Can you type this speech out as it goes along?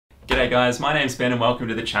G'day guys, my name's Ben and welcome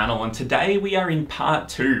to the channel, and today we are in part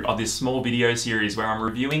 2 of this small video series where I'm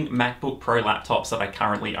reviewing MacBook Pro laptops that I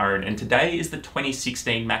currently own, and today is the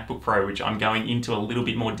 2016 MacBook Pro, which I'm going into a little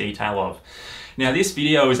bit more detail of. Now this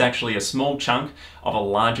video is actually a small chunk of a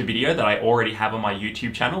larger video that I already have on my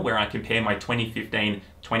YouTube channel where I compare my 2015,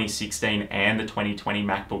 2016 and the 2020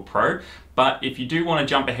 MacBook Pro. But if you do want to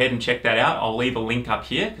jump ahead and check that out, I'll leave a link up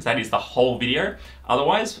here because that is the whole video.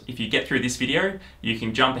 Otherwise, if you get through this video, you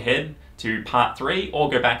can jump ahead to part 3 or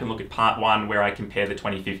go back and look at part 1 where I compare the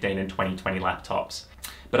 2015 and 2020 laptops.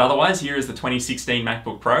 But otherwise, here is the 2016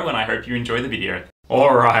 MacBook Pro and I hope you enjoy the video.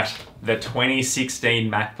 Alright, the 2016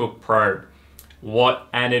 MacBook Pro. What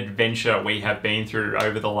an adventure we have been through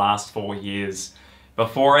over the last 4 years.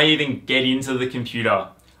 Before I even get into the computer,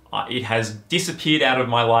 it has disappeared out of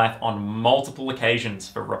my life on multiple occasions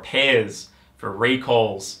for repairs, for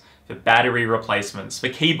recalls, for battery replacements, for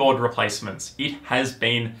keyboard replacements. It has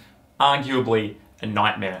been arguably a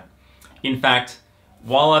nightmare. In fact,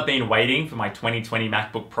 while I've been waiting for my 2020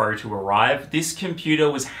 MacBook Pro to arrive, this computer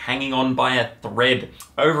was hanging on by a thread.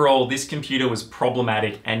 Overall, this computer was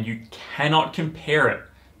problematic and you cannot compare it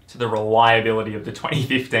to the reliability of the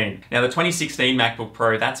 2015. Now the 2016 MacBook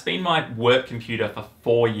Pro, that's been my work computer for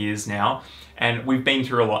 4 years now, and we've been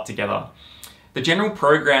through a lot together. The general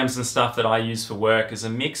programs and stuff that I use for work is a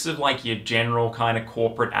mix of like your general kind of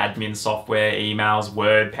corporate admin software, emails,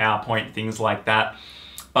 Word, PowerPoint, things like that.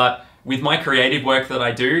 But with my creative work that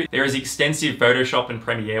I do, there is extensive Photoshop and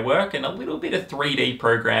Premiere work and a little bit of 3D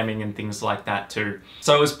programming and things like that too.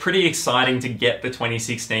 So it was pretty exciting to get the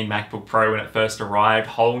 2016 MacBook Pro when it first arrived.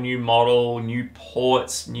 Whole new model, new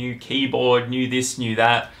ports, new keyboard, new this, new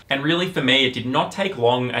that. And really for me, it did not take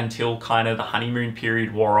long until kind of the honeymoon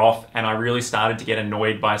period wore off and I really started to get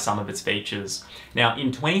annoyed by some of its features. Now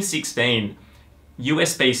in 2016,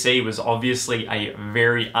 USB-C was obviously a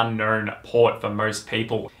very unknown port for most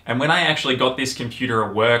people. And when I actually got this computer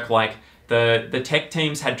at work, like the tech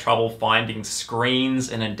teams had trouble finding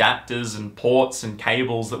screens and adapters and ports and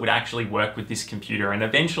cables that would actually work with this computer. And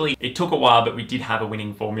eventually it took a while, but we did have a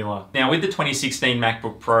winning formula. Now with the 2016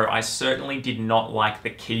 MacBook Pro, I certainly did not like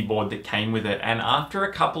the keyboard that came with it. And after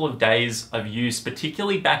a couple of days of use,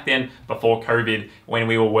 particularly back then before COVID, when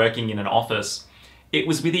we were working in an office, it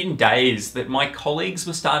was within days that my colleagues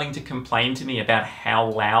were starting to complain to me about how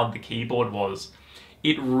loud the keyboard was.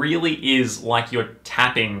 It really is like you're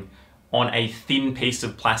tapping on a thin piece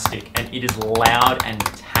of plastic and it is loud and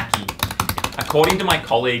tacky. According to my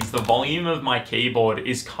colleagues, the volume of my keyboard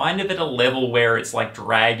is kind of at a level where it's like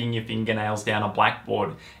dragging your fingernails down a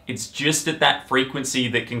blackboard. It's just at that frequency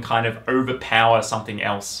that can kind of overpower something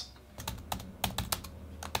else.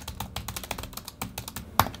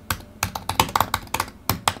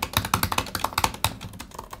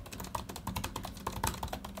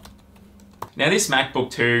 Now this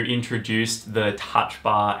MacBook 2 introduced the touch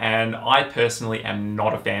bar and I personally am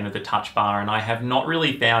not a fan of the touch bar and I have not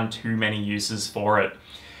really found too many uses for it.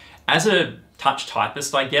 As a touch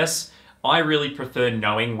typist, I guess, I really prefer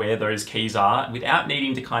knowing where those keys are without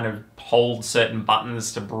needing to kind of hold certain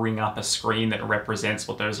buttons to bring up a screen that represents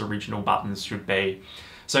what those original buttons should be.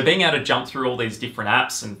 So being able to jump through all these different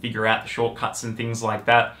apps and figure out the shortcuts and things like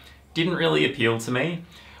that didn't really appeal to me.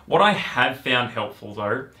 What I have found helpful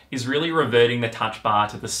though is really reverting the touch bar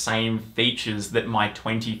to the same features that my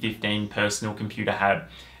 2015 personal computer had.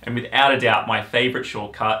 And without a doubt, my favorite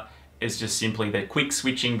shortcut is just simply the quick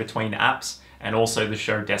switching between apps and also the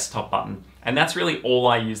show desktop button. And that's really all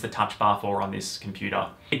I use the touch bar for on this computer.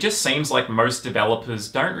 It just seems like most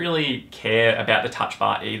developers don't really care about the touch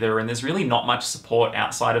bar either, and there's really not much support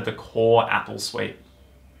outside of the core Apple suite.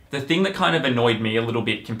 The thing that kind of annoyed me a little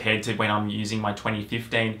bit compared to when I'm using my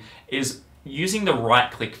 2015 is using the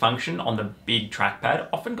right click function on the big trackpad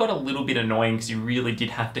often got a little bit annoying because you really did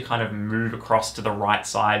have to kind of move across to the right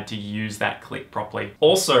side to use that click properly.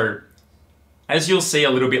 Also, as you'll see a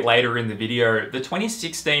little bit later in the video, the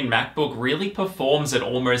 2016 MacBook really performs at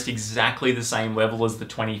almost exactly the same level as the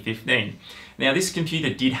 2015. Now this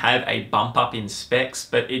computer did have a bump up in specs,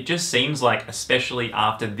 but it just seems like, especially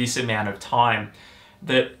after this amount of time,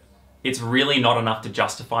 that it's really not enough to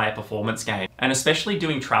justify a performance gain. And especially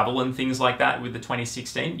doing travel and things like that with the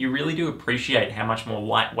 2016, you really do appreciate how much more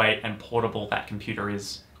lightweight and portable that computer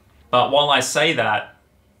is. But while I say that,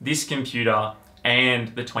 this computer and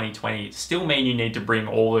the 2020 still mean you need to bring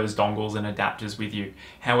all those dongles and adapters with you.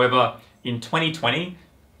 However, in 2020,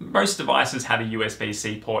 most devices have a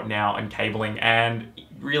USB-C port now and cabling, and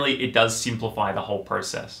really it does simplify the whole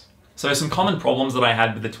process. So some common problems that I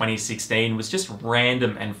had with the 2016 was just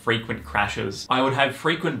random and frequent crashes. I would have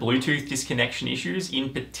frequent Bluetooth disconnection issues,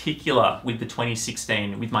 in particular with the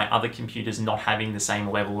 2016, with my other computers not having the same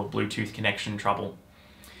level of Bluetooth connection trouble.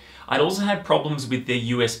 I'd also had problems with their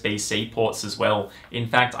USB-C ports as well. In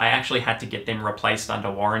fact, I actually had to get them replaced under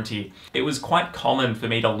warranty. It was quite common for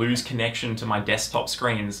me to lose connection to my desktop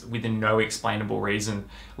screens with no explainable reason.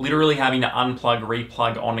 Literally having to unplug,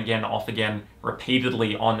 replug, on again, off again,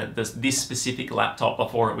 repeatedly on this specific laptop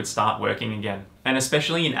before it would start working again. And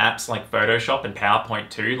especially in apps like Photoshop and PowerPoint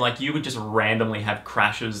too, like you would just randomly have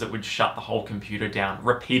crashes that would shut the whole computer down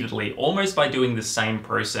repeatedly, almost by doing the same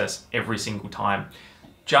process every single time.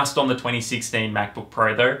 Just on the 2016 MacBook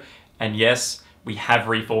Pro though, and yes, we have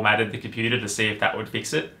reformatted the computer to see if that would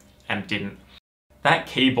fix it, and didn't. That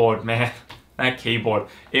keyboard, man, that keyboard,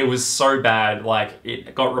 it was so bad, like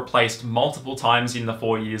it got replaced multiple times in the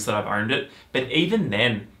 4 years that I've owned it, but even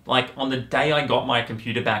then, like on the day I got my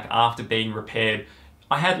computer back after being repaired,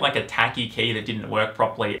 I had like a tacky key that didn't work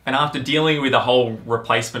properly. And after dealing with the whole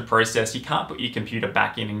replacement process, you can't put your computer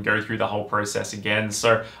back in and go through the whole process again.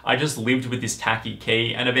 So I just lived with this tacky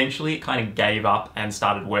key, and eventually it kind of gave up and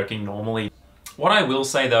started working normally. What I will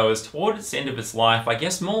say though is towards the end of its life, I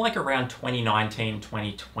guess more like around 2019,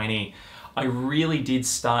 2020, I really did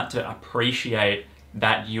start to appreciate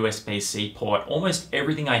that USB-C port. Almost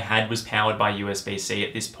everything I had was powered by USB-C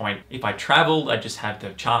at this point. If I traveled, I'd just have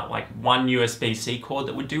to chart like one USB-C cord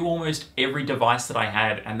that would do almost every device that I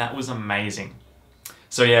had, and that was amazing.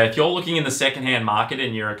 So yeah, if you're looking in the secondhand market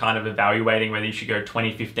and you're kind of evaluating whether you should go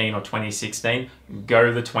 2015 or 2016,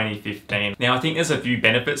 go the 2015. Now I think there's a few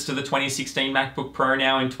benefits to the 2016 MacBook Pro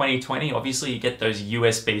now in 2020. Obviously you get those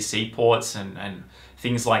USB-C ports and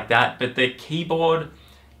things like that, but the keyboard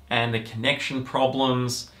and the connection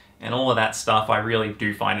problems and all of that stuff, I really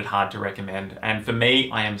do find it hard to recommend. And for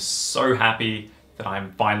me, I am so happy that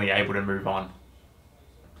I'm finally able to move on.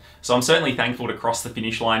 So I'm certainly thankful to cross the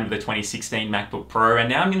finish line with the 2016 MacBook Pro, and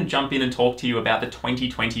now I'm going to jump in and talk to you about the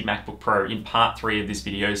 2020 MacBook Pro in part 3 of this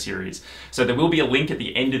video series. So there will be a link at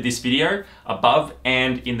the end of this video, above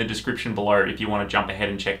and in the description below if you want to jump ahead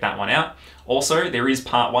and check that one out. Also, there is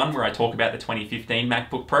part 1 where I talk about the 2015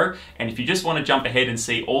 MacBook Pro, and if you just want to jump ahead and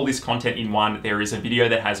see all this content in one, there is a video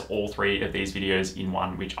that has all 3 of these videos in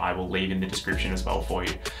one, which I will leave in the description as well for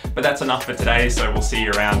you. But that's enough for today, so we'll see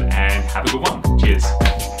you around and have a good one. Cheers.